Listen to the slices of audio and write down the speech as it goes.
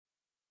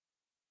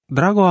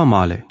Drago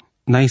amale,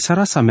 na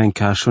isara sa men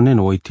ka shonen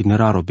o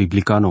itineraro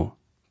biblicano,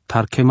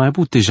 tar ke mai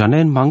bute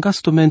janen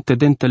mangasto mente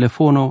den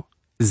telefono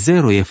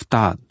 0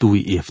 efta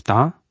 2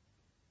 efta,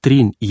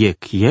 3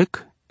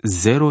 yek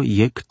 0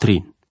 yek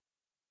 3.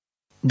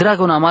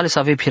 Drago amale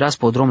sa ve piras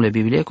podromle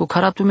biblieko,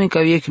 karaptumen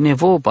ka yek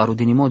nevo paru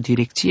dinimo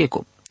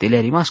direcțieko.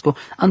 Tele rimasco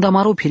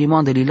andamaro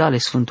pirimon de lilale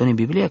sfântone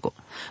biblieko.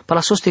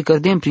 Palasoste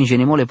cărdem prin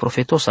genimole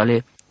profetos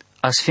ale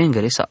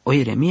asfengere sa o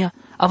Ieremia,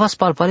 avas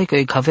palpare că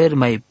e caver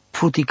mai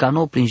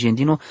puticano prin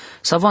gendino,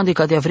 sa vande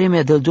ca de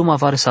vremea del duma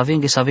var sa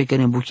venghe sa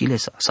vecere în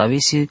buchilesa, sa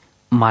vesi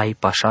mai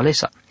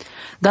pașalesa.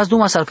 Das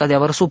duma sar ca de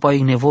avărsu pa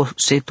ignevo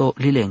seto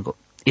lilengo.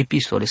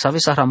 Epistole, sa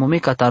vesa ramome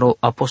cataro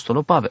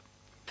apostolo Pavel.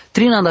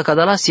 Trina da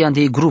cadalasi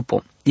andei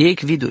grupo, iec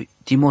vidui,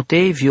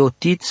 Timotei,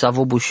 Viotit,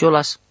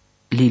 Savobușiolas,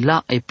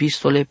 lila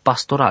epistole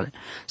pastorale.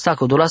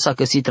 Staco dolasa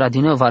că si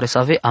tradină vare să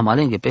ave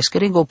amalenge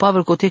pescărengo,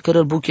 Pavel cote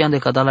cărăl buchi ande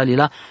cadala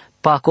lila,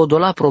 pa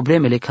codola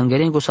problemele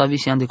căngărengo să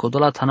avisi ande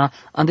codola tana,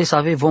 ande să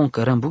ave von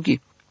cărăm buchi.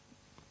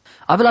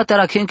 Ave la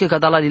terachen că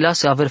cadala lila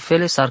se aver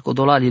fele, sar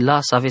codola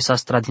lila să ave sa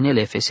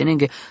stradinele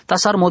efesenenge, ta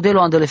sar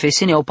modelo andele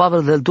efesene au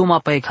Pavel del duma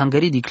pa e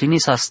căngări di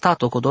clinisa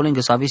stato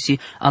codolenge să avisi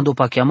ando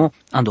pa chiamo,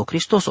 ando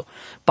Cristoso.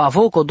 Pa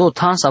vo codo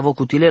tan să avo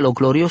cutilelo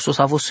glorioso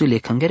să avo suile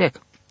căngărec.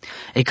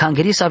 E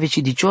cangeri sa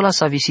vici diciola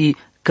sa visi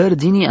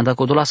cărdini anda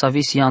codola sa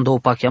visi ando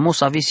pachiamo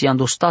sa visi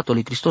ando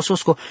statoli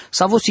Cristososco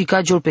sa vosi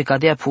cagiol pe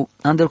cadea pu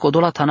andel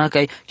codola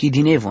tanacai chi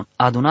dinevon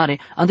adunare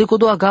ande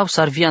codoa gav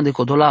sarvi ande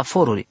codola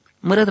foruri.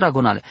 Mără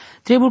dragonale,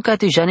 trebuie ca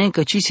te janen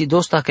că ci si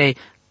dosta cai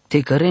te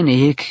cărene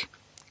ec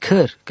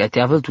căr ca te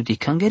avel tuti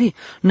cangeri,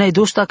 n-ai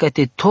dosta ca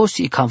te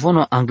tosi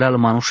canvono anglală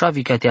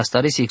manușavi ca te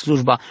astaresi ex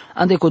slujba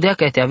ande codea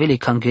ca te aveli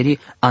cangeri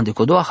ande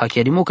codoa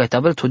hachiarimo ca te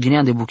avel todine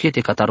ande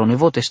buchete ca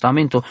taronevo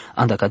testamento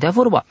anda ca dea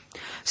vorba.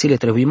 Si le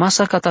trebuie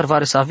masa ca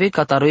tarvare să ave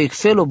ca taro ec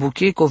felo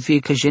bucheco vie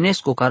că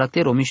jenesco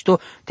caractero mișto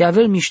te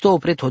avel mișto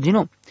opre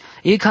todino.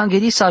 E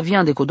cangeri sa avia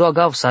ande codoa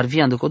gav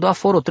sarvia ande codoa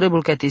foro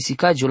trebuie ca te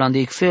sicagiul ande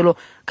ec felo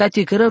ca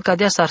te cărăl ca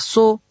dea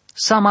sarso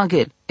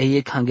samagel,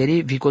 e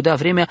hangeri vicodea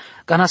vremea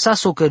ca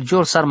nasaso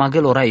cărgiol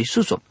sarmagel ora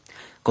Iisuso.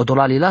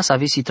 Codola lila sa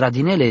visi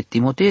tradinele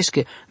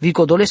timoteesche,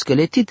 vicodolesche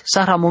letit,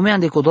 sa ramomean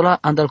de codola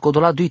andal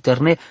codola dui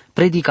terne,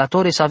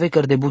 predicatore sa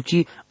vecăr de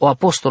buchi o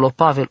apostolo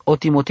Pavel o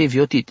Timotei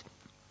viotit.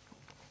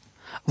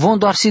 Von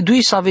doar si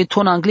dui sa ve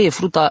ton anglie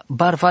fruta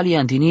barvali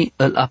andini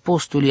el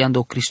apostoli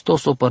ando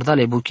Cristoso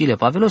părdale buchile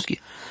Paveloschi.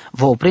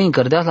 Vă opre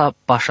încărdea la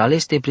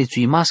pașaleste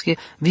prețuimasche,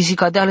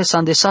 visicadeale sa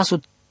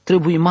îndesasu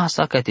trebuie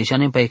masa ca te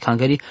janem pe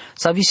cangări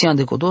să visi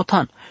ande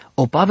codotan.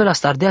 O Pavel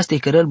astardeaste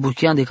cărăl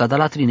buchian de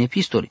cadalatri în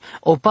epistoli.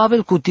 O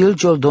Pavel cutil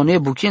giordone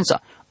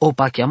buchiența. O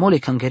pachiamole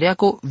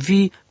cangăreaco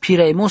vi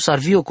piraimo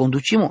sarvio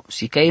conducimo,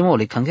 si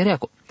caimole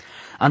cangăreaco.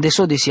 Ande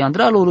so de si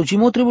andralo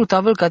rugimo trebuie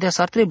tavel ca dea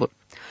sar trebuie.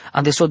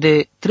 Ande so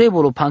de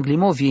trebuie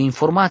panglimo vie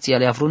informații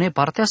ale avrune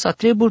partea sa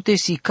trebuie te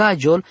si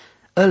cagiol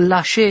îl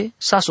lașe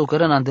sa so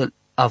cărăn ande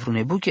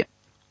avrune buche.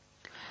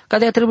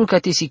 Cadea trebuie ca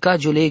te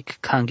sicagiul ec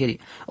cangeri.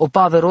 O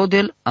Pavel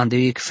rodel, ande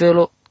ec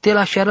felo, te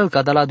lasciarăl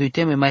ca da la dui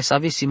teme mai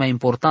savesi mai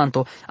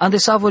importanto, ande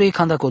savore ec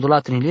anda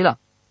codolatri în lila.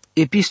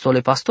 Epistole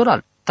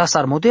pastoral.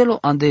 Tasar modelo,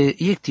 ande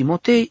ec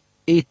Timotei,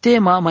 e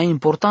tema mai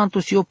importanto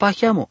si o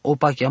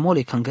pachiamo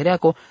le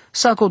cangeriaco,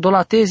 sa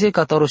codolateze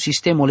ca taro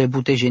sistemole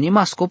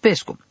butegenima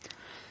scopesco.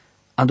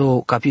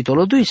 Ando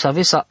capitolo 2 sa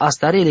vesa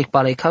astarele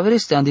pale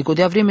cavreste, ande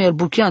codea vreme el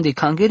buchian de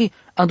cangeri,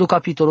 ando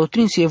capitolo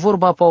 3 si e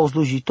vorba pa o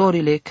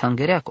slujitorile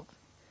cangeriaco.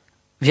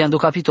 Viando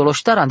capitolo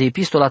ștara de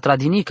epistola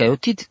tradinica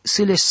iotit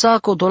se le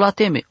saco do la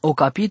teme, o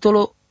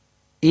capitolo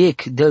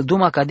ec del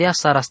duma cadea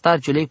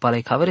sarastargiul ei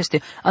pale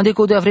cavreste, ande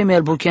codea vreme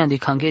el buchian de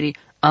cangeri,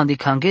 ande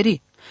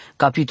cangeri.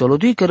 Capitolo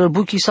 2 cărăl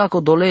buchi saco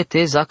dole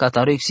teza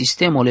cataro ex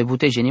sistemole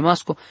bute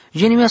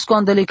genimasco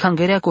andele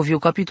cangeriaco viu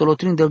capitolo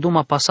 3 del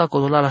duma pasaco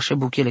do la lasce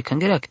buchele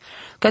cangeriac.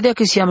 Cadea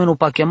că si amenu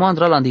pachiamo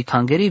andral ande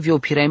cangeri viu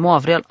piraimo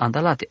avreal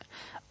andalate.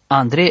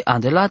 Andrei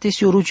andelate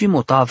si o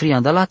rugimo, ta avri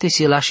andalate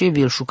si lascevi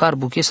il șucar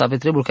buche să ave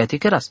trebul ca te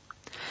căras.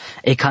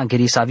 E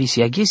cangeri sa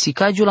visi aghesi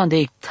cagiul ande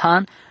ec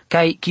tan,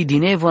 cai chi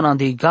dinevon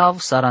ande gav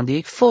sar ande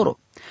ec foro.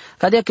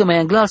 Cadea că mai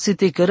anglal se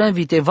te cărăm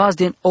vite vas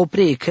din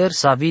opre e căr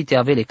sa vite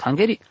avele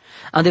cangeri.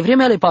 Ande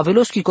vremea ale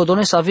Paveloschi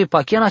codone să ave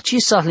pachiana ci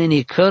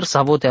sahleni căr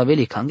sa vote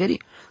avele cangeri.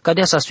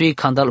 Cadea sa sui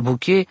candal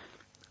buche,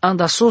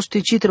 anda soste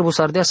ci trebuie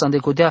să ardea să ande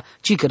codea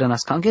ci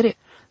cărănas cangere.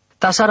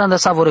 Tasar anda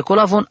savore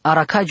colavon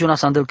aracagiuna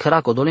sandel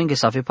căraco dolenge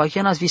să ave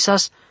pachianas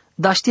visas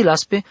da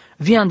știlaspe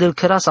vi andel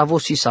căras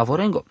avosi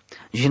savorengo.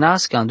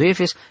 Jinas că ando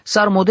efes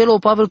sar modelo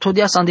Pavel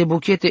todea sande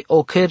buchete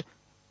o căr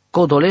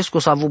codolesco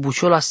să avu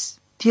buciolas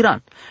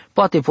tiran.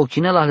 Poate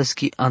pochinela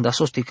leschi anda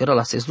sosti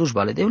cărăla se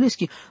slujbale de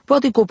vleschi,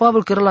 poate co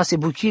Pavel cărăla se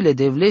buchile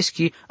de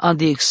vleschi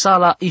ande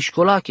exala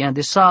ișcolache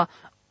ande sa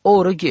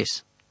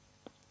orăghes.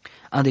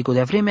 Ande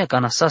codea vremea ca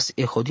nasas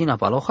e hodina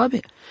palohabe,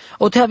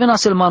 o te avea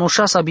nasel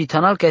manușas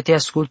abitanal ca te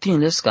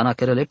ascultinles ca na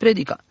cărele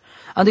predica.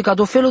 Ande ca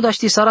do felul da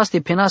ști saraste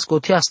penas co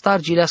te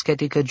astargileas ca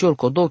te cărgiol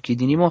codochi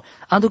dinimo,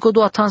 ande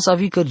codo atan sa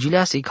vi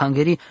cărgilease i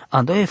cangeri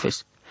ando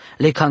efes.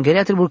 Le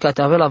cangerea trebuie ca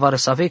te avea vară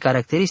să avea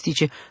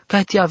caracteristice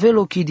ca te avea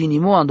o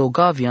chidinimo ando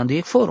gavi ando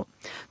ec foro.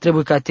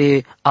 Trebuie ca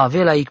te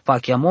avea la ic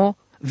pachiamo,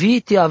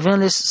 vi te avea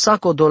les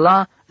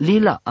sacodola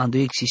lila ando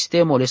ec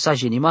sistemo le sa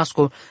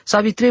genimasco,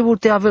 sa vi trebuie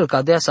te avea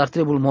ca de s-ar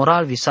trebuie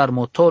moral vi s-ar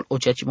motol o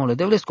ceea ce mole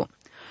devlesco.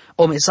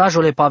 O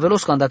mesajul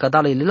Pavelos când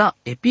cadale la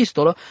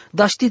epistolă,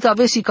 dar știți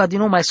avesi ca din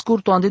nou mai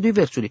scurt o ande doi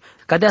versuri.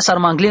 Ca de asar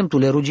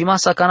manglemtule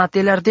rugimasa ca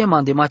natele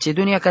ardema de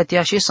Macedonia ca te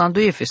așe sandu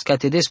Efes, ca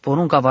te des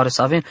porunca vară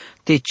să avem,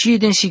 te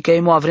ciden și că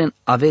imo avren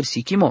aver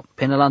sichimo,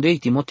 până la 2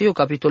 Timoteu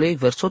capitolul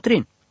verso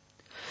 3.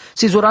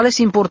 Sizurales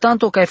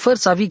importanto ca făr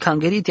să vi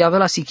cangeriti avea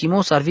la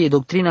sichimo să arvie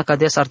doctrina ca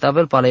de asar te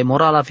avel pala e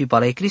morala fi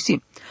pala e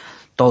Cristi.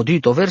 T'au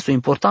dito verso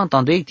important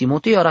ando ec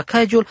Timoteo ara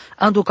caigiul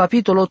ando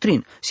capitolo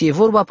 3. Si e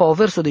vorba pa o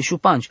verso de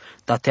șupanci,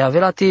 ta te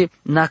avela te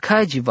na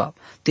caigiva.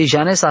 Te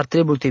janes ar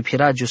trebul te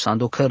piragius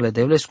ando cărle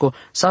devlesco,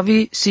 sa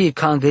vi si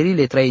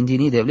cangerile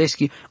traindini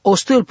devleschi, o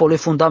stâlpole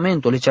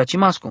fundamentole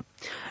ceacimasco.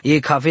 E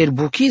ca ver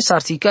buchi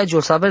s-ar si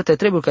caigiul să aver te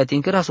trebul ca te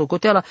încăra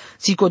socoteala,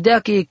 si codea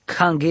că e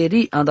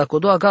cangeri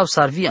andacodoa gav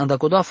sarvi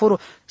andacodoa foro,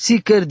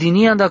 si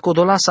cărdini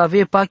andacodola să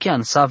ave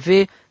pachian, să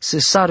ave să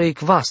sară ec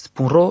vast,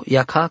 punro,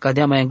 iaca,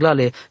 cadea mai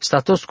englale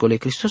statoscole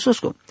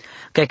cristososco.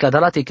 Ca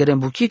cadalate kerem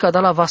buchi,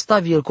 cadala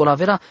vastavi el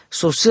colavera,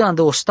 sosă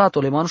andă o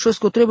statole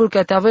manușesco, trebuie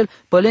ca te avel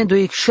pălendo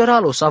ec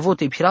șeralo să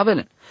avote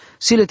piravelen.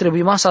 Si le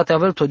trebuie masa te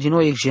avel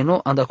todino ec geno,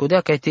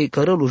 andacodea ca te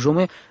cărălu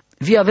jome,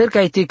 vi aver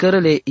ca te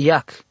cărăle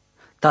iac.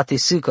 Tate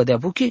sâcă de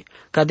buchi,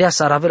 ca dea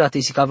s-ar avea te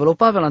si cavelo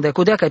pavel, de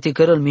codea ca te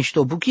cărăl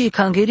mișto buchi,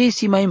 cangerii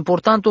si mai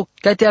importanto,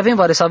 ca te avem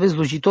vare să aveți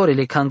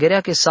slujitorele,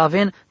 cangerea că să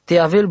avem te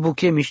avel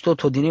buchi mișto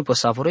todine pe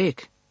savorec.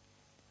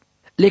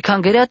 Le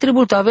cangerea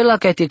trebuie te avea la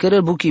ca te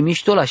cărăl buchi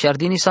mișto la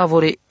șardini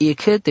savore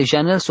ec te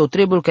janel so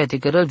trebuie ca te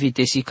cărăl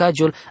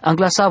vitesicagiul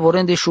angla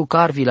savoren de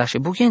șucar vila și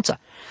buchența.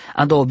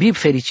 Ando obib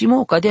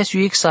fericimo, ca dea su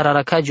ec s-ar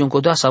aracagiu încă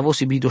doa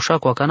savosi bidoșa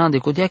cu acanan de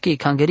codea că e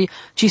cangerii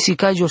ci si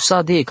cagiul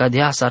sa de ca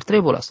dea s-ar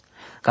trebulas.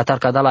 Catar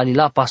cadala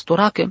lila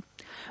pastorache,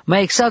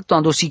 mai exact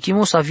ando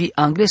sichimo sa vi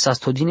anglesa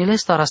stodinile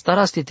stara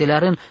staraste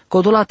telearen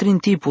codola trin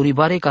tipuri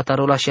bare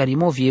catarola și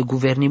arimovie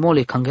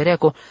guvernimole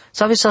cangereaco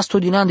să ave sa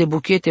stodinan de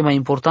buchete mai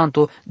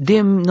importanto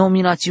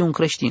denominațiun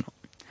creștino.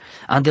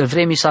 Andel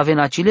vremi să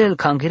avea acilel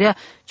cangerea,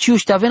 ci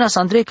uște avea să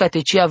andrei ca te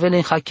ci avele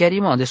în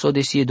hachiarimo, ande so de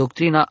sie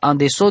doctrina,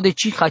 ande so de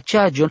ci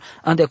haceagion,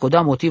 ande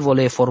coda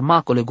motivole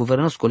formacole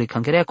guvernoscole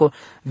cangereaco,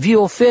 vi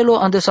ofelo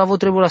ande să avo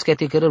trebuie să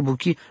te cărăl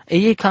buchi, e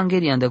ei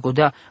cangerii ande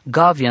coda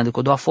gavi, ande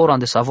coda foro,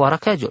 ande să avo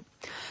aracagiol.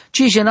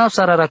 Ci jenau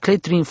s-ar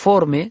araclet prin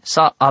forme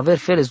sa aver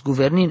feles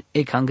guvernin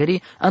e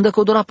cangerii, ande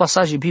codora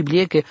pasaje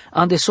biblieche,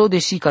 ande so de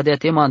si ca de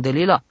tema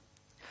andelila.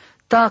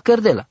 Ta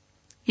cărdela.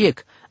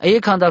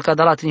 Ec andal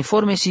cadala trin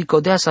forme si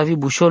codea să avi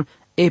bușol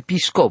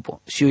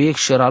episcopo, si ec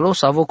șeralo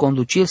să avo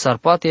conducil s-ar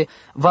poate,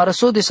 va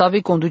răso de să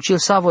avi conducil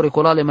savo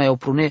recolale mai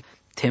oprune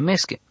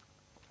temesche.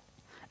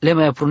 Le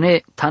mai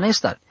oprune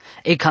tanestar.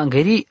 E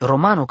cangerii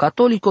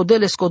romano-catolico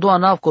dele scodoa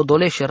nav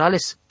codole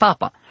șerales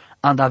papa.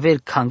 Andaver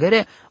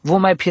cangere, vo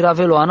mai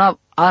piravelo anav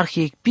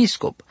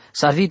arhiepiscop,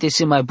 să avite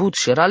si mai but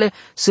șerale,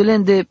 să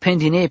lende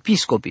pendine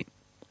episcopi.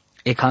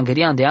 E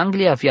cangerian de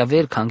Anglia fi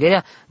aver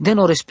cangerea, de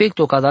no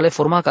respecto ca dale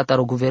forma ca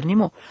taro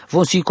guvernimo,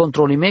 von si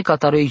controlime ca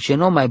taro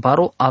iceno mai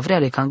baro avrea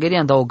le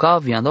cangerian da o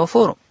gavi anda o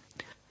foro.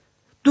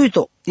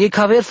 Duito, e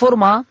ca aver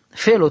forma,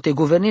 felo te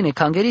guvernine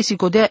cangerii si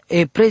codea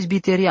e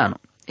presbiteriano.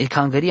 E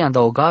cangerii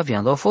anda o gavi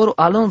anda o foro,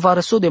 alân va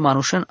răso de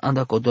manușen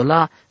anda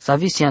codola, sa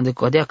visi anda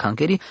codea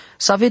cangerii,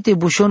 sa vete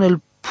bușon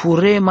el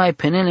pure mai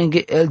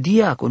penelenge el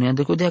diaconi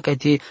anda codea ca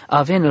te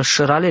aven el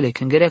șăralele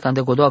cangerea ca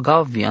anda codoa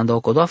gavi anda o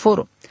codoa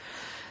foro.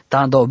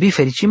 Tanda obi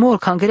fericimor,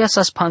 cangerea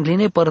sa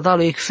spangline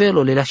părdalo ec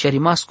felole la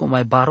șerimasco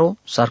mai baro,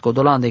 s-ar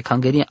codola ande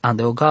cangeria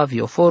ande o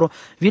gavi o foro,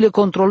 vi le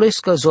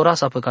controlescă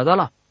zorasa pe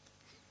cadala.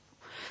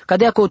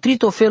 Cadea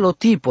cotrito felo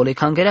tipole,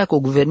 cangerea co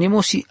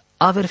guvernimo si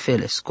aver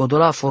feles,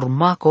 codola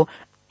formaco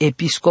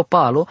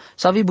episcopalo,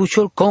 sa vi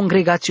buciol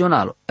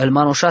congregazionalo, el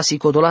manoșa si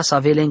codola sa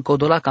vele în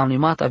codola cam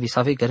limata vi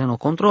sa ve căreno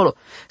controlo,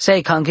 sa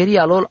e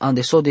cangeria lor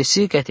ande so de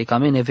si, ca te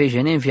camene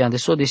vejenen vi ande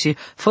so de si,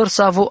 făr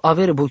sa vo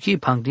aver buchi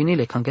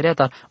panglinile cangerea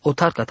tar, o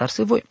tar ca tar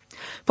se voi.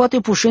 Poate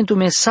pușentu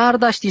me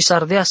sarda ști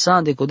sardea sa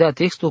ande codea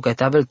textul ca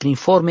te avel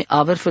trinforme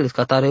aver feles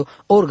ca tare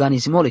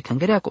organismole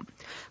cangereaco.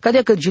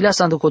 Cadea că gilea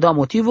sa ande coda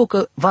motivul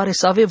că vare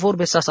să ave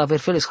vorbe sa aver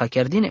feles ca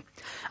chiar dine.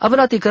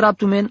 Avelate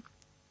căraptumen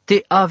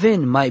te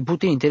aven mai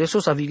bute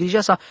interesos a vi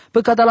grija sa,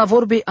 pe cada la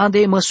vorbe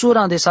ande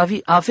măsura ande sa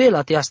vi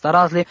avela te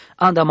astarazle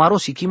anda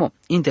marosi chimo.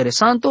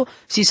 Interesanto,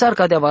 si sar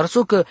ca de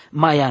avarso că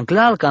mai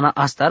anglal ca na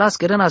astaraz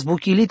că rănas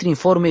buchi litri în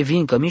forme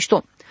vincă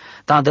mișto.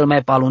 Tandel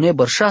mai palune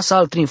bărșa sa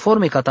altri în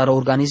forme ca tara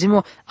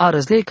organismo a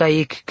răzlei ca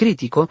ec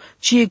critico,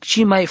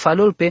 ci mai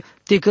falol pe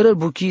te cărăl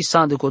buchi sa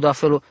ande coda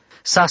felo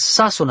sa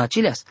sason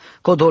acileas,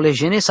 codole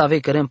gene sa ve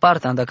cărem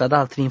parte anda ca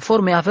da trin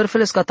forme aver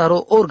feles ca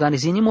taro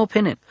organizinimo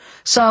penen.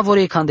 Sa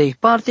avore candei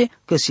parte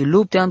că si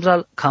lupte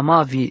andral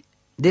camavi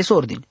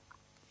desordini.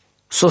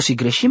 So si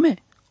greșime?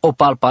 O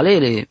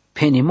palpalele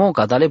penimo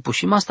ca dale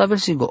pușima stavel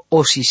sigo,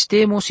 o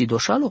sistemo si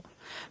doșalo?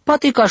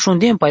 Pate ca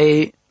șundem pa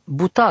e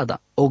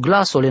butada, o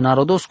glasole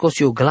narodosko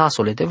si o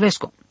glasole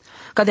devlesko.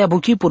 Cadea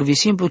buchi pur vi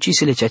simplu ci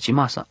se le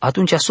ceacimasa.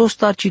 Atunci so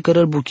star ci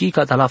cărăl buchi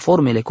cata la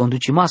formele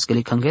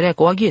conducimascele căngărea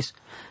cu aghies.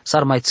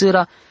 S-ar mai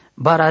țâra,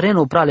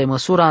 barareno prale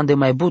măsura ande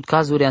mai but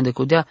cazuri ande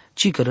cudea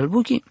ci cărăl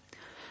buchi.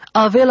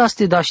 Avela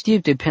ste da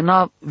știepte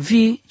pena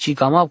vi ci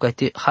camau ca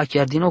te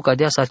hachiar din nou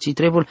cadea s-ar ci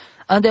trebul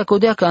ande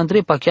codea că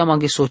Andrei pacheam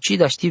ange soci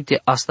da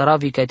știepte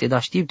astaravi ca te da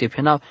știepte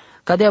pena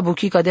cadea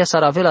buchi cadea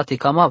s-ar avela te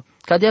camau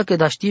cadea că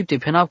da știepte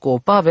pena cu o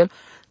Pavel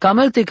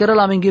camel te cărăl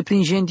amenge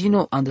prin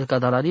gendino ande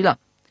cadalalila.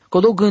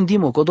 Codo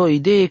gândimo, codo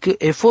idee că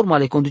e forma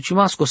le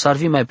conducimasco s-ar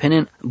vi mai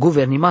penen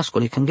guvernimasco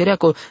le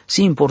căngăreaco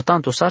si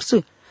importanto s-ar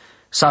să.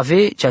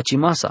 Save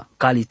ceacimasa,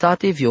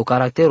 calitate, vio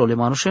caractero le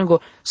manușengo,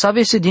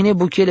 save se dine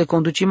buchele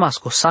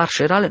conducimasco, sar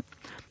șerale.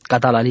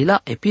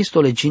 Catalalila,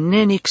 epistole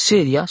ginenic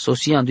seria,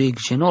 sosiandu ec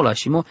genola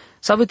shimo,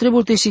 save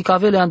trebul te si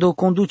cavele ando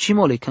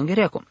conducimole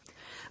căngăreaco.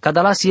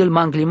 Cadalasi el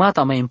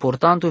manglimata mai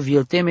importanto,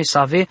 vi teme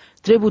save,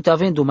 trebut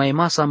avendu mai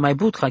masa, mai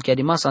but ca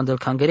chiar masa andel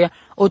căngărea,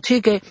 o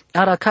tecă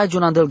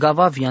aracagion andel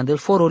gavavi andel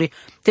foruri,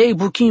 te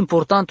buchi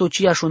importanto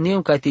ci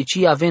așuneu ca te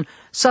ci aven,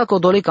 sa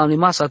codole cam li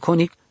masa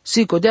conic,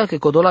 si codea că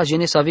codola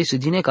gene să aveți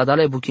dine ca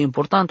dale buchi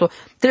importanto,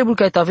 trebuie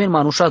ca avem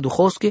manușa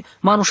duhovske,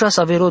 manușa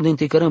să avem rod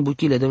dintre cărăm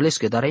buchile de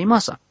vlesche, dar ai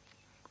masa.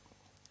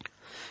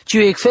 Ci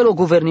eu ecfelo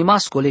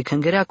guvernimascole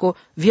căngăreaco,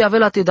 vi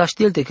avela te da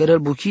știl te cărăl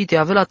buchi, te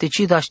avela te ci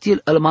da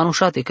știl îl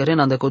manușa te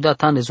cărena de codea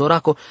tan de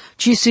zoraco,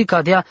 ci si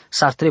cadea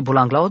s-ar trebul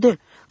anglaodel.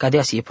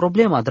 Cadea si e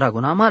problema,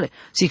 dragona male,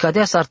 si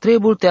cadea s-ar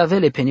trebul te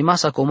avele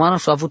penimasa comano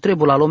s-o avut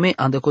trebul alome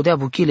ande codea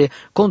buchile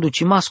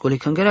conduci mascole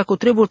căngăreaco,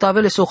 trebul te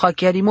avele s-o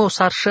hachiarimo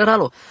s-ar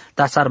șeralo,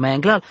 dar s-ar mai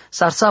anglal,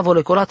 s-ar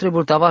savole cola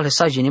trebul te avale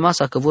sa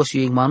genimasa că vos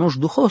eu manuș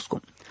duhosco.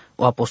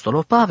 O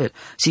apostolo Pavel,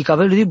 si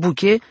cavel di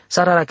buche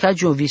s-ar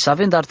aracagiu vi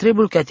saven, dar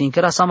trebul că te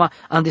încăra sama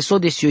ande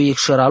sodes eu ec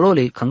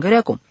șeralole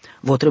căngăreaco.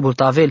 Vo trebul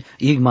te avel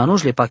ec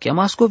manuș le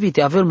pacheamasco, vi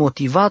te avel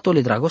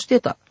motivatole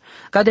dragosteta.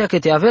 Cadea că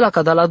te avela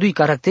ca da la dui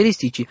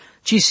caracteristici,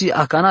 ci si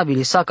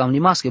acanabili sa cam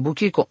limasche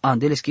bucheco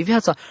andeleschi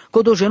viața,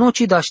 codo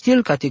genoci da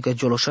știl ca te că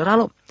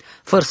gioloșeralo.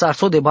 Făr s-ar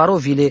so de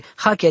barovile,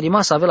 hachia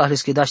rimas avela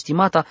lesche da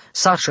știmata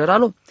s-ar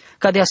șeralo,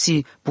 cadea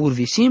si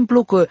purvi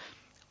simplu că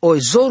o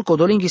zor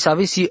codolinghi să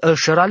avesi îl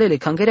șeralele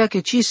căngărea că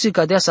ci si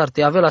cadea s-ar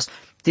te avelas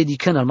te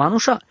dicân îl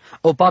manușa,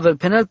 o Pavel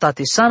penel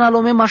tate sana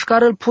lome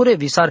mașcar îl pure,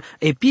 visar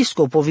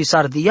episcopo,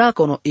 visar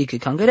diacono, eke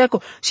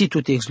căngăreaco, si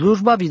tu te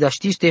exlujba, vida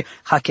știste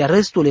hachia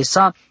restule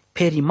sa,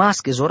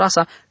 perimasche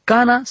zorasa,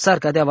 cana s-ar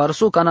cadea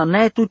varso, cana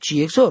n-ai tu ci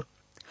exor.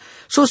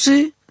 So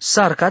si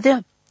s-ar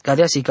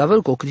cadea si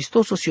cavel co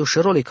Cristoso si o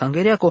șerole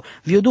căngăreaco,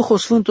 vio Duho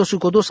Sfânto si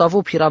codos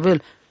avo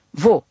piravel,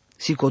 vo,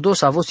 si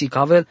codos avo si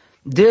cavel,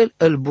 del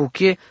el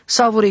buche,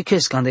 savore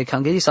cande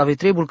cangeri, save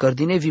trebul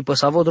cărdine, vi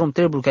păsavo drom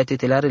trebul ca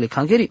tetelarele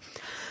cangeri.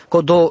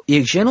 Codo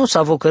ecgeno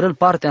savo cărăl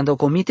parte ando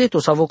comiteto,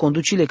 savo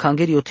conducile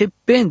cangeri o te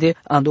pende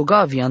ando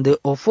gavi ande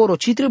oforo,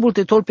 ci trebul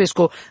te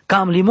tolpesco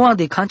cam limo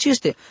ande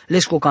canceste,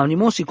 lesco cam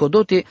limo si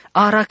codote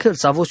aracăl,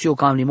 savo si o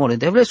cam limole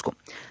de vlesco.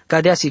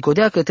 Cadea si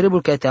codea că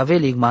trebul ca te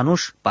avele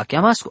manuș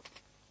pacheamasco.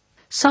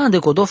 Sa ande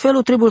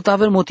codofelo trebul te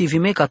avel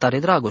motivime ca tare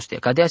dragoste,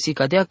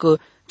 cadea că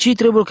ci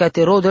trebul ca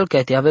te rodel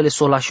ca te avele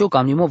solașo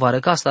cam limo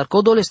varăca star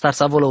codole star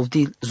sa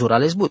volovdi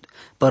zurales but.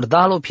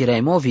 Părdalo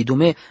piraimo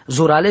vidume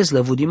zurales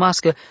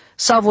lăvudimască,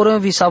 sa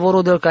vorănvi sa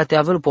vorodel ca te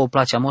avel po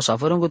placeamo sa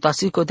vărângut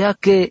asi codea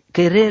că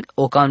rel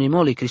o cam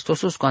limo le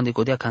Cristosos cu ande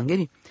codea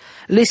cangeri.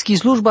 Le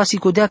schizlujba si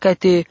codea ca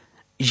te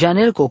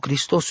janel co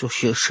Cristoso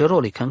și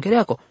șerole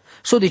cangeriaco.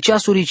 So de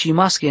ceasuri ci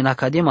masche în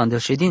academa del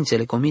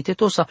ședințele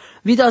comitetosa,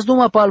 vidați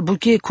duma pa al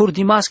buche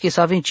curdi masche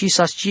să avem ci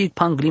sas ci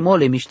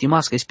panglimole miști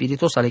masche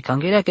spiritosa le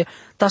cangeriache,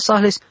 ta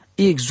sahles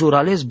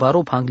exurales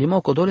baro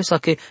panglimo codole sa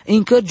că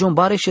încăr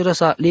jombare și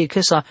răsa le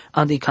chesa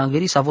andi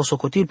cangeri sa vo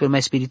socotil pe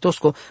mai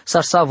spiritosco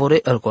sar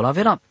savore el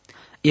colavera.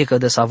 E că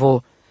de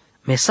savo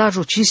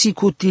mesajul ci si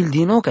cutil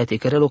din oca te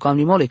cărelo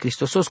camlimole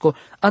cristososco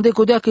ande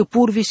codea că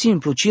purvi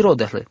simplu ci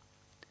rodehle.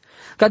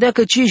 Cadea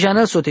că ci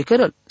janel so te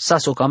cărăl, sa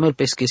so camel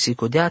pesche si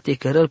codea te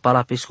cărăl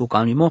pala pescu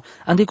camlimo,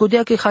 ande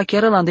codea că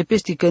hachiarăl ande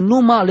pesti că nu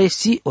male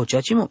si o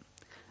ceacimo.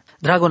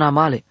 Dragona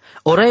male,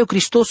 oraiu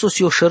Cristoso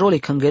si o șerole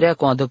căngărea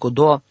cu ande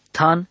codoa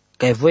tan,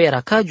 ca e voi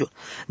era cagio,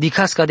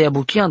 dicas cadea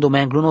buchiando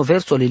mai angluno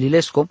verso le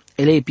lilesco,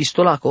 e le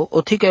epistolaco,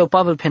 o te ca eu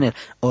Pavel penel,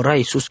 orai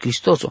Iisus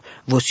Cristoso,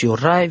 vosi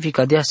orai vi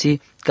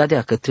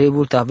cadea că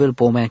trebul te avel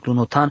po mai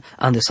angluno tan,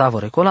 ande savă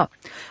recola.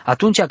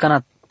 Atunci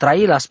cana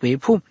trai la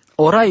speipu,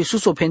 ora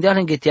Iisus o pendea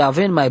lângă te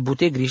aven mai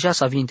bute grija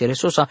să vi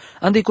interesosa,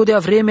 ande codea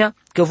vremea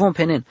că vom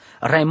penen,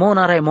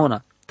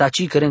 Raimona,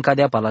 taci cărân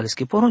cadea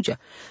palalesche poruncea.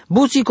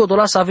 Buții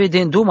codola să ave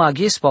den duma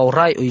aghiespa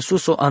orai o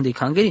Iisuso ande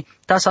cangeri,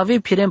 ta să ave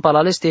pirem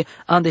palaleste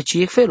ande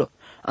ciec felo.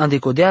 Ande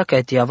codea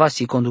ca te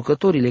avasi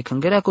conducătorile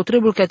căngărea cu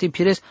trebul ca te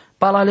pires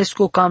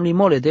palalesco cam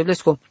limole de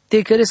vlesco,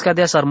 te căres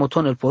cadea s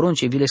armotonel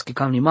porunce vilesche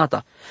cam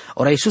limata.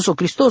 Ora Iisuso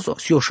Cristoso,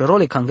 si o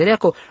șerole căngărea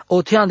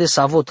o te ande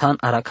savotan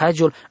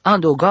aracagiol,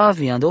 ande o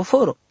gavi, ande o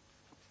foro.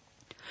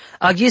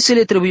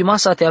 Aghiesele trebuie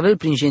masa te avel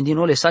prin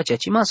gendinole sacia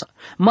ci masa.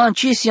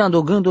 Mancesi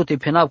andogândo te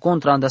penal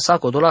contra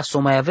andasaco dola so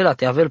mai avela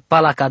te avel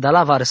pala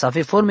cadala vare să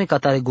ave forme ca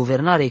tare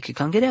guvernare che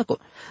canghereaco.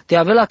 Te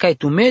avela ca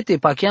tu mete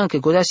pachian che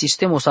codea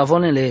sistemo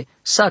savonele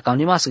saca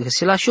unimasă că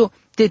se lașo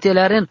te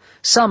telearen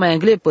sa mai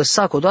angle pe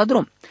saco do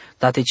adrom.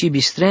 Tate ci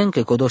bistren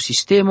că codo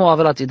sistemo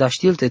avela te da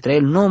știl te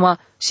trael noma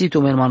situ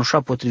men manușa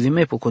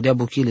potrivime po codea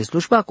buchile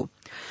slujbacu.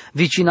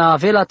 Vicina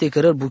avela te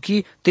cărăl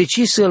buchi te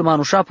ci să-l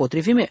manușa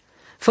potrivime.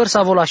 Fără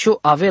să volașo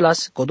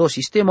avelas, codo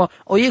sistemo,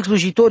 o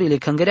ex-lujitorile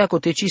căngăreaco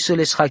te ci să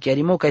le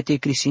schachiarimo ca te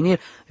crisinir,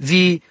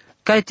 vi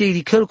ca te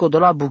ricăl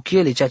codola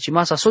buchiele, ceea ce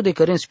masa so de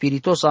căren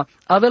spiritosa,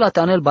 avela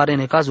tanel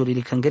barene cazurile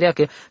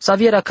căngăreacă, să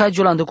viera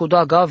cagiola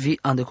andecodoa gavi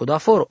andecodoa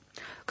foro.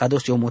 Ca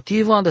dosti o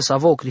motivo ande să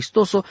vo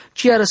Cristoso,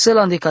 ci arăsel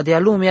ande cadea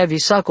lumea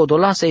visa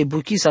codola să e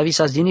buchi să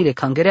visa zdinile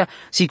căngărea,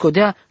 si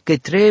codea că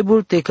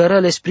trebul te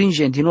cărăle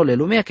springe din ole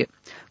lumeache.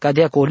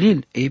 Cadea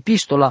colil,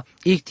 epistola,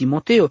 ic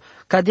Timoteo,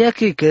 cadea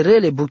că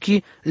cărele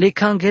buchi le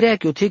cangărea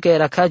că o teca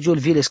era cagiul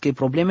vilesche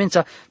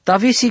problemența, ta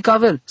visi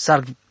cavel,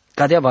 s-ar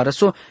cadea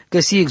varăso, că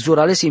si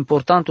exurales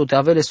importanto te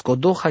avele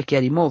scodoha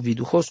chiarimo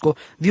viduhosco,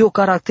 vi o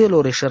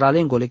caractelo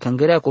reșeralengo le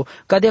cangăreaco,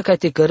 cadea ca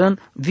te cărân,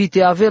 vi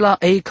te avela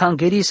ei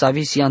cangării sa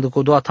visi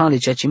anducodoa tanle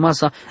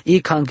ceacimasa, ei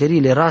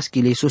cangările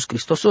raschile Iisus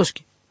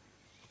Cristososchi.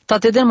 Ta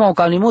te den mau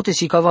calimote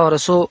si cava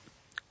varăso,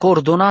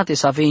 coordonate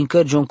să avei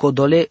încărgion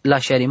codole la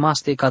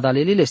șarimaste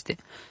cadalelileste.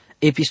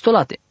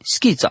 Epistolate,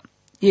 schița,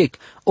 ec,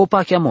 o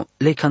pachiamo,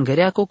 le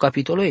cangăreaco,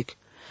 capitolo ec.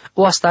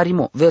 O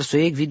astarimo, verso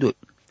ec vidui.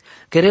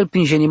 Querel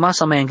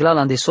pingenimasa mai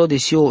englala andeso de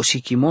sio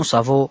sikimo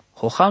savo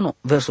hohano,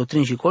 verso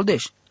 3 și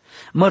coldeș.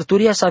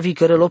 Mărturia sa vi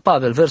cărelo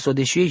Pavel, verso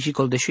de și și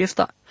coldeș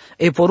efta.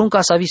 E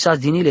porunca sa vi sa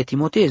dinile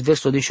Timotees,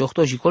 verso de și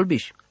 8 și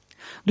colbiș.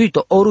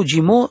 Duito,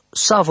 orugimo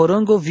sa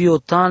vorângo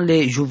viotan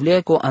le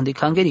juvleco ande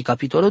cangeri,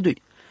 capitolo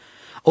 2.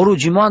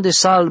 Orugimo ande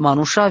sal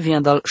manușa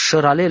viandal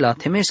șăralela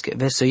temesche,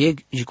 verso eg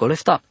și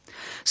colefta.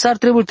 S-ar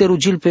trebul te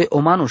rugil pe o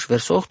manuș,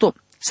 verso 8.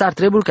 S-ar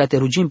trebul ca te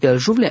rugim pe el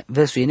juvle,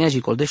 verso enea și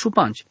coldeș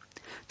upanci.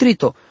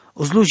 Trito,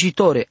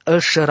 slujitore, îl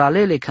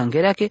șăralele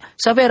canghereache,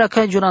 să vera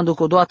ca giurando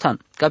codoatan,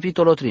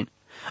 capitolo 3.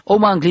 O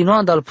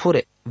manglinoand al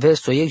pure,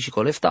 verso eg și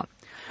colefta.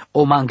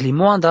 O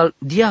manglimoand al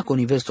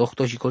diaconi, verso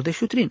 8 și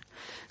coldeșutrin.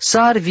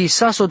 S-ar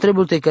visa so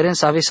trebul te căren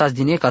să aveți as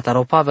din ca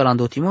taro Pavel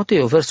ando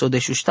Timoteo, verso de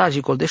șușta și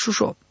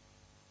coldeșușo.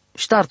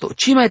 Ștarto,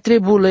 ci mai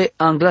trebule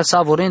angla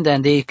savorende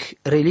andeic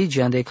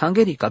religia andeic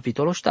cangherii,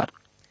 capitolo ștar.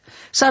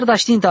 S-ar da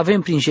știind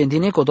avem prin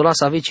jendine codola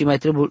să aveți ci mai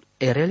trebul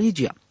e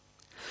religia.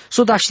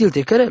 So da știl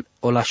te cărel,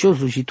 o lașeu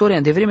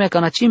slujitoria de vremea ca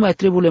na ci mai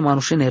trebule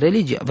manușene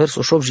religia,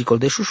 verso 8 și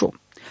coldeșușo.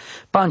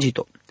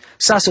 Pangito,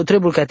 sa so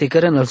trebul ca te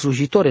căren al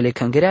slujitorele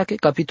canghereache,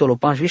 capitolo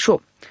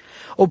 58.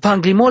 O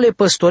panglimole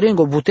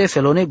păstorengo bute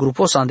felone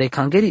grupos ande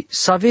cangeri,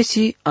 sa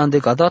vesi ande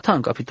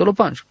cadatan, capitolo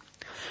 5.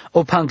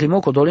 O panglimo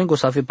codolengo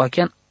sa ve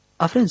pachian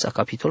afrența,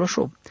 capitolo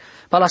 8.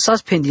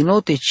 Palasas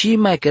pendino te ci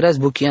mai căreați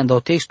buchian dau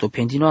texto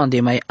pendino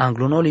ande mai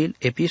anglonolil,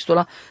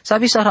 epistola, sa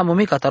visa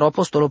ramome cataro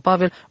apostolo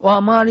Pavel, o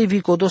amali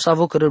vi codo sa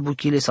vo cărăl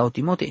buchile sau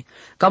Timotei.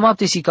 Cam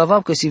apte si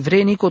cavav că si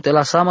vrenico te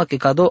la sama că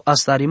cado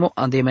astarimo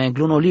ande mai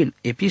anglonolil,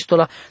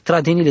 epistola,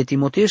 tradenile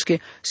timoteusche,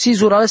 si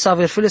zurale sa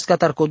verfeles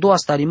catar codo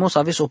astarimo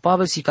sa veso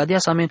Pavel si cadea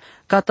samen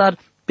catar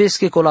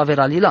pesche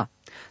colaveralila.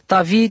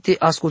 Ta vi te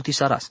asculti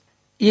saras.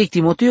 Ec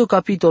Timoteo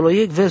capitolo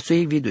ec verso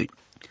ec vidui.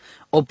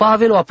 O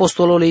Pavelo,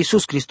 apostolole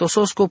Iisus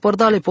Cristososco,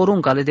 părdale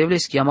poruncale de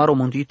vleschi amaro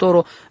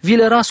mântuitoro,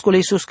 vile rascole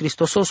Iisus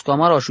Cristososco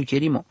amaro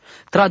așucherimo,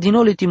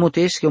 tradinole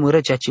Timoteesche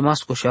mărăcea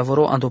cimasco și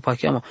avoro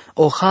andopacheamo,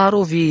 o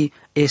haro vi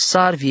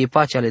esar vi e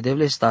paceale de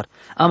vlestar,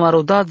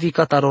 amaro dat vi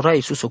catarorai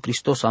Iisus o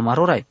Cristos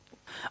amarorai.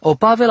 O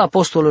Pavel,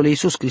 apostolole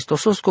Iisus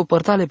Cristososco,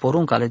 părdale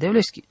poruncale de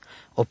vleschi.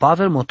 O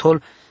Pavel,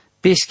 motol,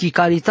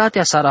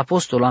 peschicalitatea sar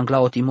apostol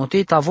anglao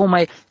Timotei tavo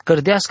mai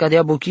cărdeasca de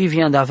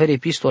abuchivia de avere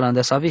epistola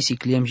ande să avesi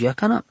cliem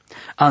giacana.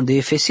 Ande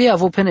Efesea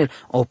avo penel,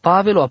 o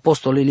Pavel, o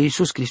apostolele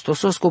Iisus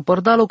Hristosos, cu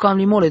părdalo cam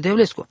limole de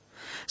vlesco.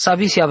 Să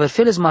avisi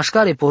averfeles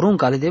mașcare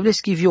poruncale de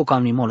vleschi vio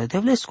cam limole de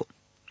vlesco.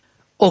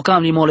 O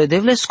cam limole de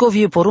vlesco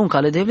vie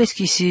poruncale de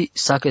vleschi si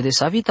sacă de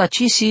savita,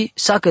 ci si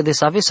sacă de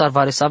save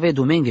sarvare save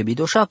dumenghe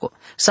bidoșaco.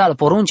 Sal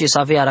porunce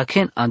save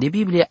arachen ande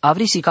Biblie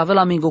avrisi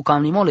cavela mingo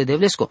cam limole de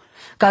vlesco.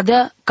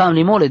 Cadea cam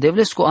limole de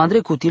vlesco andre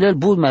cutilel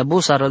bud mai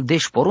bus arăl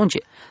deș porunce.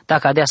 Ta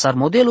cadea sar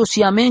modelu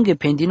si amenge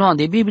pendino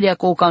ande Biblia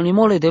co cam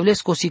limole de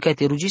vlesco si ca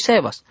te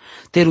rugisaivas.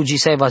 Te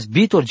rugisaivas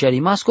bitor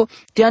giarimasco,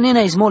 te anena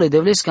izmole de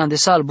vlesco ande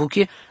sal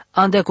buche,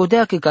 ande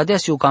acodea că cadea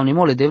si o cam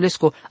limole de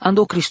vlesco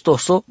ando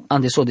Cristoso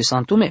ande so de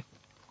santume.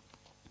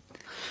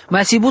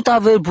 Mai si buta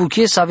aver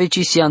buche să aveci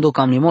si ando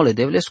cam limole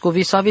de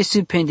vlescovi să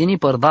avesi pendini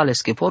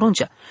părdales che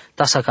poruncea.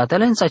 Ta sa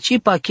catalența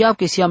cipa chiab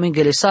che si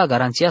amengelesa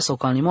garanția sau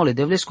cam limole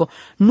de vlesco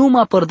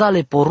numai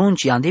părdale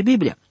porunci ande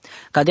Biblia.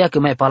 Cadea că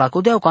mai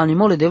palacodeau cam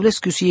limole de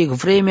vlescu si ec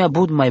vremea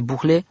bud mai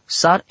buhle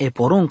sar e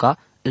porunca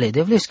le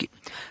de vleschi.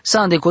 Sa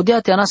andecodea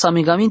te anas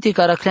amigamente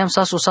care cleam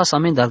sa sosas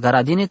amendar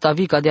garadine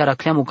tavi cadea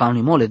racleamu cam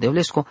limole de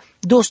vlesco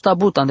dos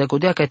tabut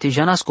andecodea că te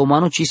janas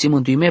comanu ci si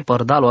mântuime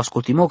părdalo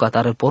ascultimo ca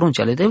tare porunci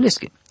ale de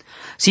vleschi.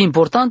 Si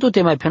importanto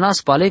te mai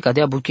penas pale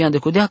cadea buchian de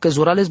cudea că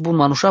zurales bun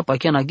manușa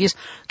pachian agis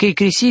că i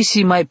crisi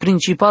si mai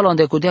principalo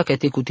ande cudea că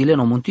te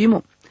cutileno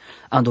muntimo.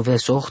 Ando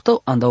verso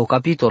 8, anda o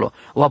capitolo,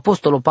 o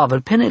apostolo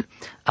Pavel penel,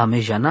 a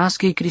mejanas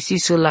că i crisi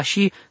să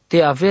lași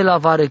te avela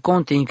vare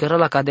conte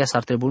incărăla cadea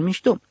s-ar trebul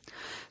mișto.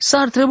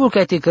 S-ar trebul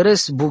că te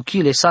cărăs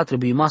buchile s-ar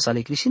trebui masa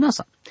le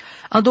crisinasa.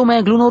 Ando mai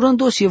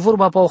anglunorândos e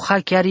vorba pa o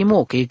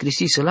hachiarimo că i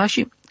crisi să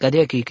lași,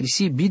 cadea că i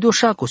crisi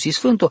bidoșa cu si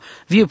sfânto,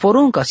 vie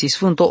porunca si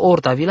sfânto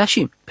orta vi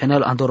lași.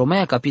 Penel ando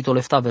Romea capitolo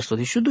 7 verso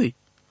 22.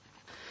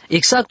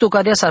 Exact o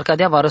cadea s-ar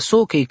cadea va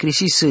răso că i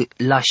crisi să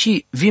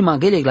lași vi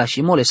magele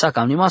glașimo le sa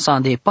cam nimasa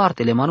ande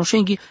partele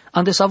manușenghi,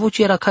 ande sa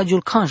voce era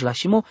cagiul canj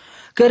lașimo,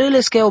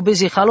 căreles că o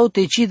beze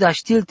halote cida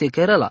știlte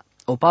cărăla.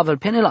 O Pavel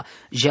penela,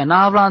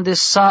 jenavla ande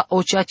sa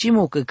o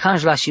ceacimu că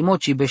canj lașimo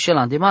ci beșel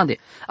ande mande,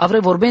 avre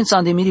vorbența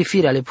ande miri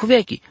fire ale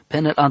puvechi,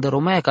 penel ande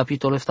Romea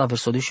capitolul 7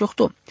 verso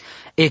 28.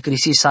 E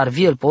crisi s-ar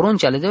viel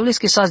porunci ale devles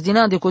că s-as din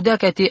ande codea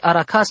că te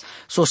aracas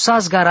so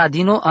s-as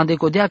garadino ande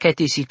codea că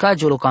te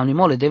sicagiolo cam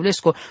nimole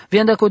devlesco,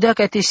 viende codea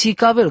că te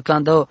sicavel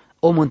când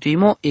o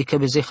mântuimo e că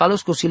beze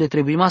halosco si le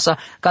trebuie masa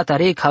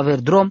catarei haver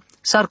drom,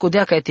 s-ar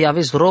codea că te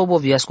aveți robo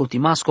vi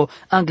ascultimasco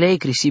anglei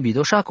crisi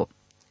bidoșaco.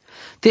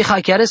 Te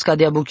hachiaresc ca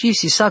de abuchi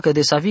si sacă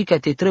de savi că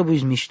te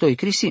trebuie miștoi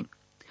crisi.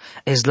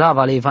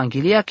 Eslava le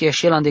Evanghelia că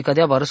eșel ande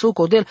cadea varăsou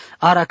codel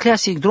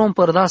aracleasic drom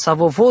părdal să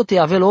avo vote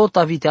avel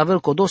ota vite avel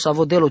codos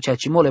avo delo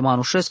ceacimole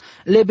manușes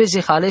le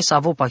beze hale să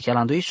avo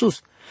pachialando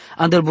Iisus.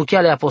 Andel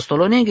buchiale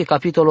apostolonenghe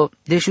capitolo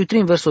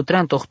 13 verso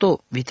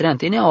 38 vi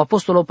 39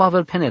 apostolo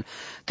Pavel penel.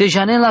 Te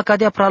janen la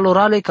cadea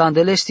pralorale ca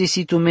andelesti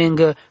si tu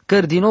mengă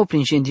cărdino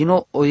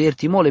princendino o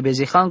iertimole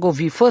bezehango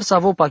vi făr să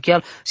avo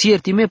pachial si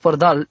iertime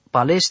părdal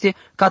paleste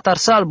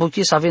catarsal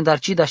buchie să avem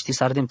darcida ști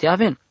sardem te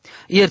avem.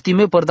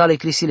 Iertime părdale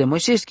crisile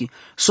Moiseschi.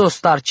 Sos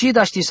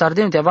darcida ști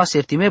sardem te avas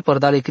iertime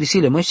părdale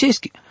crisile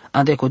Moiseschi.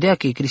 Ande codea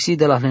că e crisi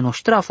de la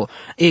lenoștrafo,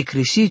 e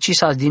crisi ci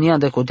s-a zdinia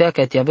de codea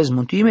că te aveți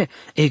mântuime,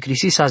 e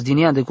crisi s-a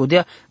zdinia de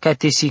codea că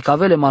te si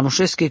cavele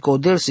manușesche că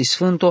odel si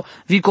sfânto,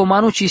 vico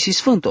manuci si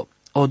sfânto.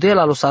 Odel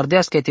alo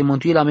sardeas că te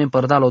mântui la men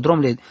părdal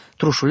odromle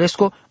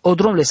trușulesco,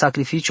 odromle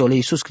sacrificio le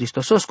Iisus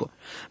Cristososco.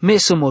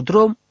 Mesăm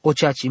odrom, o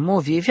ceacimo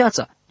vie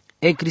viața.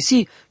 E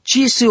crisi, ci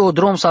si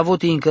odrom să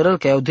voti încărăl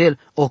că e odel,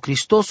 o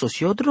Cristosos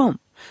e odrom.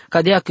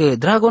 Cadea că,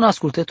 dragon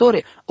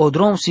ascultătore, o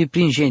drom si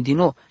pringe din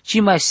nou, ci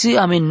mai si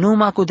amen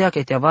numai codea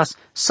că te avas,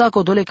 sa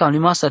codole ca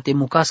numai să te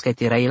mucas că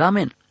te rai la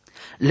amen.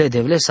 Le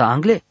devle sa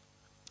angle.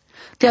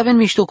 Te avem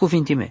mișto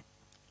cuvintime.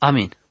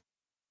 Amin.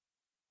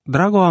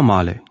 Drago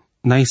amale,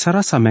 nai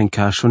sarasa men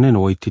că așonen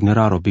o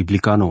itineraro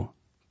biblicano,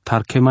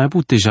 tar că mai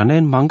bute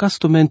janen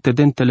mangastumente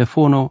den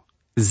telefono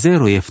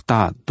 0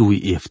 efta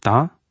 2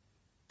 efta,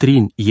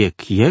 trin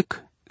iec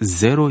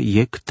 0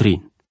 iec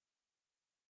trin.